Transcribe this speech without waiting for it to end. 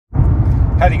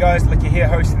Howdy guys, Licky here,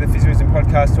 host of the Physioism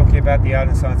podcast, talking about the art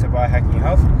and science of biohacking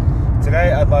health.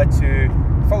 Today I'd like to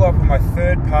follow up on my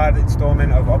third part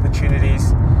installment of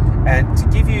opportunities and to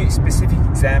give you specific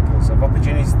examples of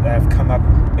opportunities that have come up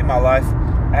in my life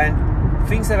and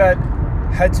things that I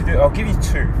had to do. I'll give you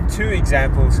two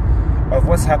examples of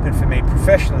what's happened for me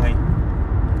professionally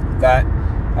that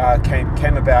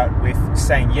came about with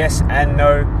saying yes and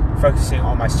no, focusing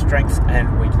on my strengths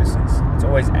and weaknesses. It's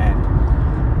always and.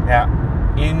 Now,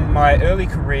 in my early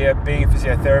career being a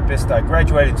physiotherapist, I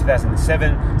graduated in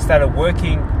 2007, started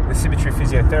working with Symmetry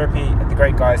Physiotherapy at the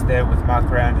great guys there with Mark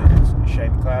Round and Shay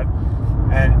McLeod.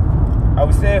 And I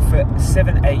was there for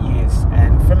 7-8 years.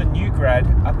 And from a new grad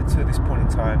up until this point in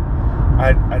time,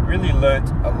 I'd really learnt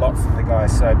a lot from the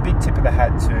guys. So big tip of the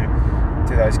hat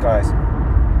to those guys.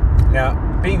 Now,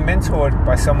 being mentored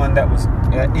by someone that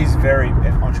is very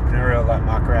entrepreneurial like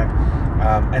Mark Round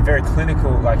and very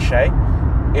clinical like Shay,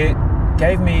 it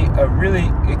gave me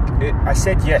I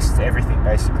said yes to everything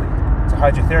basically. To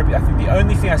hydrotherapy, I think the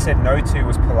only thing I said no to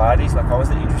was Pilates. Like, I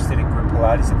wasn't interested in group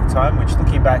Pilates at the time, which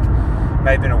looking back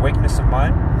may have been a weakness of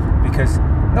mine, because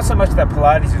not so much that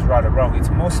Pilates is right or wrong, it's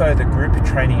more so the group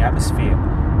training atmosphere.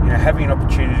 You know, having an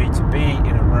opportunity to be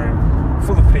in a room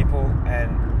full of people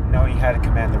and knowing how to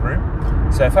command the room.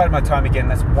 So if I had my time again,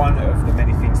 that's one of the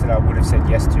many things that I would have said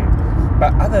yes to.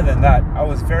 But other than that, I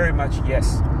was very much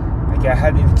yes. Okay, I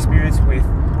had an experience with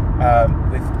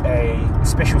a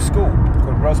special school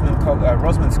called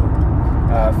Rosman School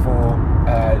for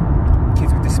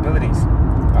kids with disabilities.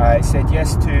 I said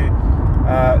yes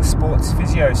to sports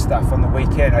physio stuff on the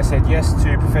weekend. I said yes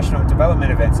to professional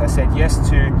development events. I said yes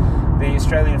to the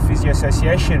Australian Physio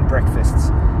Association breakfasts.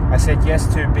 I said yes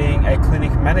to being a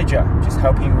clinic manager, just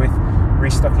helping with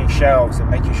restocking shelves and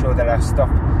making sure that our stock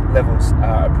levels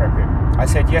are appropriate. I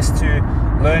said yes to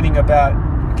learning about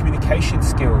communication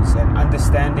skills and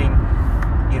understanding,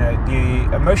 the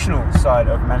emotional side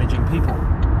of managing people.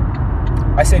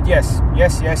 I said yes,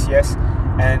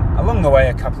 and along the way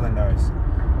a couple of no's.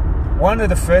 One of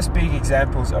the first big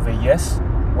examples of a yes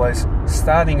was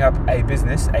starting up a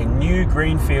business, a new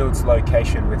greenfields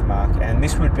location with Mark, and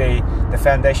this would be the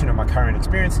foundation of my current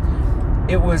experience.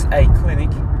 It was a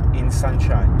clinic in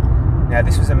Sunshine. Now,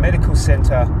 this was a medical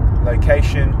centre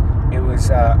location. It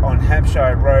was on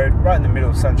Hampshire Road, right in the middle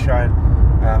of Sunshine,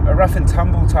 a rough and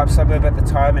tumble type suburb at the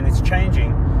time, and it's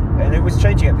changing, and it was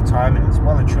changing at the time, and it's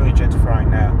well and truly gentrifying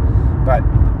now. But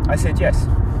I said yes,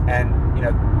 and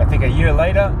I think a year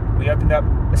later we opened up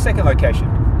a second location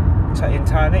in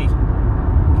Tarneit,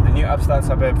 a new upstart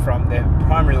suburb from their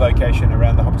primary location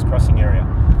around the Hoppers Crossing area.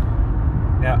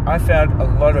 Now, I found a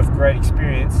lot of great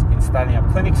experience in starting up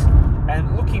clinics,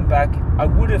 and looking back, I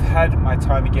would have had my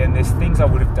time again. There's things I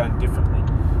would have done differently.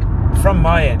 From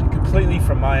my end, completely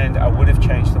from my end, I would have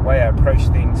changed the way I approach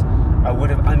things. I would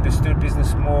have understood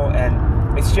business more,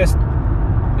 and it's just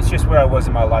where I was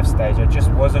in my life stage. I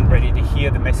just wasn't ready to hear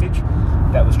the message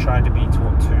that was trying to be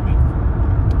taught to me.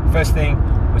 First thing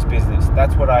was business.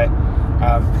 That's what I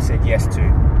said yes to.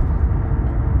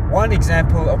 One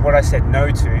example of what I said no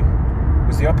to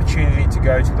was the opportunity to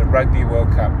go to the Rugby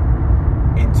World Cup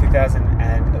in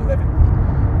 2011.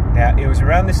 Now, it was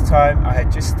around this time I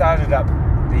had just started up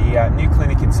the new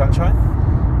clinic in Sunshine,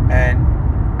 and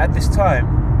at this time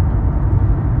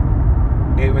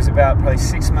it was about probably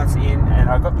 6 months in, and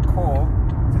I got the call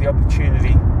for the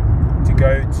opportunity to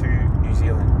go to New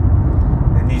Zealand.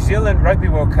 The New Zealand Rugby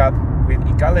World Cup with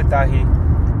Igalatahi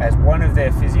as one of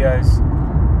their physios,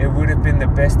 it would have been the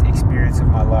best experience of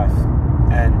my life,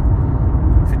 and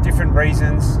for different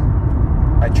reasons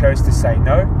I chose to say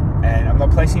no, and I'm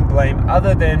not placing blame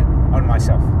other than on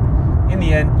myself. In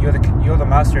the end, you're the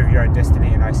master of your own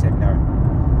destiny, and I said no.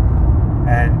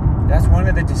 And that's one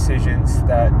of the decisions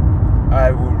that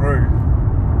I will rue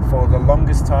for the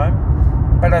longest time,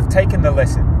 but I've taken the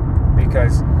lesson,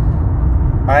 because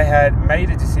I had made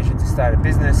a decision to start a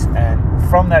business, and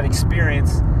from that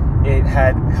experience it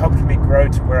had helped me grow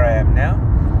to where I am now.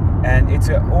 And it's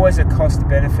always a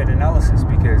cost-benefit analysis,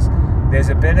 because there's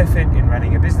a benefit in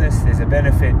running a business, there's a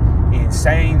benefit in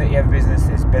saying that you have a business,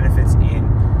 there's benefits in,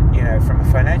 from a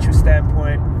financial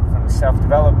standpoint, from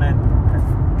self-development,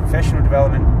 professional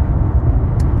development,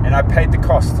 and I paid the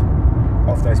cost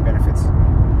of those benefits.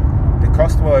 The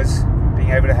cost was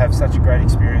being able to have such a great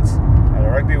experience at a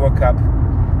Rugby World Cup,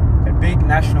 a big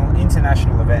national,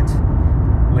 international event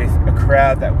with a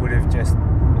crowd that would have just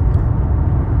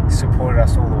supported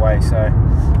us all the way. So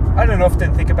I don't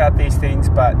often think about these things,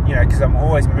 but because I'm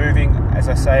always moving, as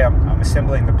I say, I'm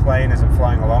assembling the plane as I'm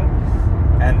flying along,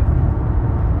 and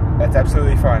that's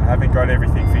absolutely fine. I haven't got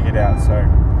everything figured out. So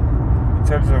in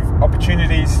terms of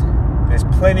opportunities, There's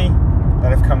plenty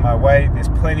that have come my way, there's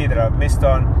plenty that I've missed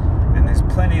on, and there's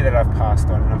plenty that I've passed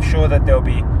on. And I'm sure that there'll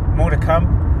be more to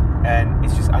come, and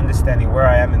it's just understanding where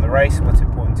I am in the race, what's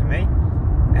important to me,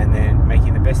 and then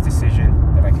making the best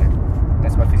decision that I can.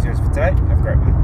 That's my physios for today. Have a great one.